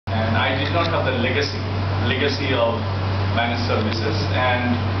did not have the legacy of managed services,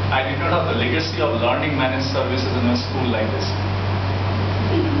 and I did not have the legacy of learning managed services in a school like this.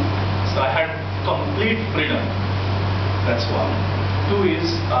 So I had complete freedom. That's one. Two is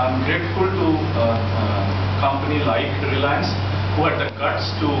I'm grateful to a company like Reliance who had the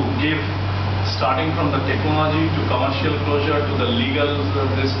guts to give, starting from the technology to commercial closure to the legal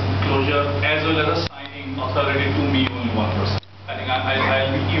this closure, as well as assigning authority to me, only one person. I think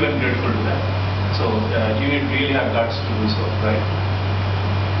I'll be even grateful to that. So you need really have guts to do so, right?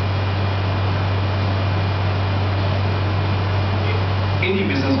 Any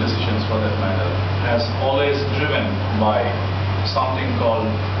business decisions for that matter has always driven by something called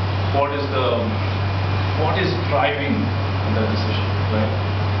what is driving the decision, right?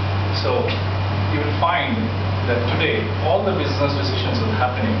 So you will find that today all the business decisions are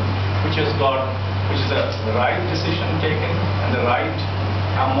happening which is the right decision taken and the right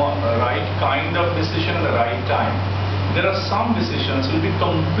kind of decision at the right time. There are some decisions will be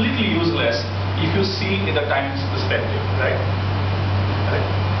completely useless if you see in the time perspective, right?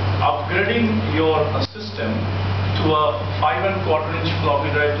 Upgrading your system to a 5¼ inch floppy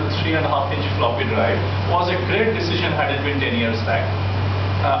drive to 3½ inch floppy drive was a great decision had it been 10 years back.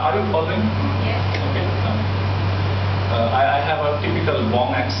 Are you following? Yes. Okay. I have a typical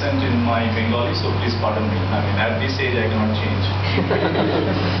Bong accent in my Bengali, so please pardon me. I mean, at this age I cannot change.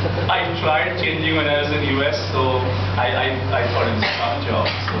 I tried changing when I was in US, so I thought it's a tough job.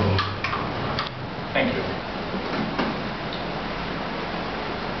 So thank you.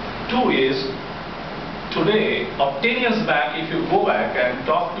 Two is, today, or 10 years back, if you go back and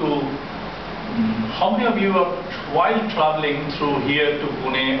talk to, how many of you are, while traveling through here to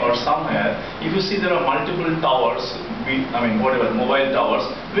Pune or somewhere, if you see there are multiple towers, mobile towers,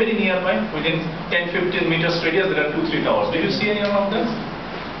 very nearby, within 10-15 meters radius, there are 2-3 towers. Did you see any of them?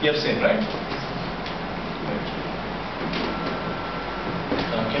 You have seen, right?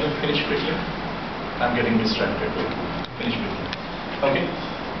 Can you finish quickly? I'm getting distracted. Finish quickly. Okay.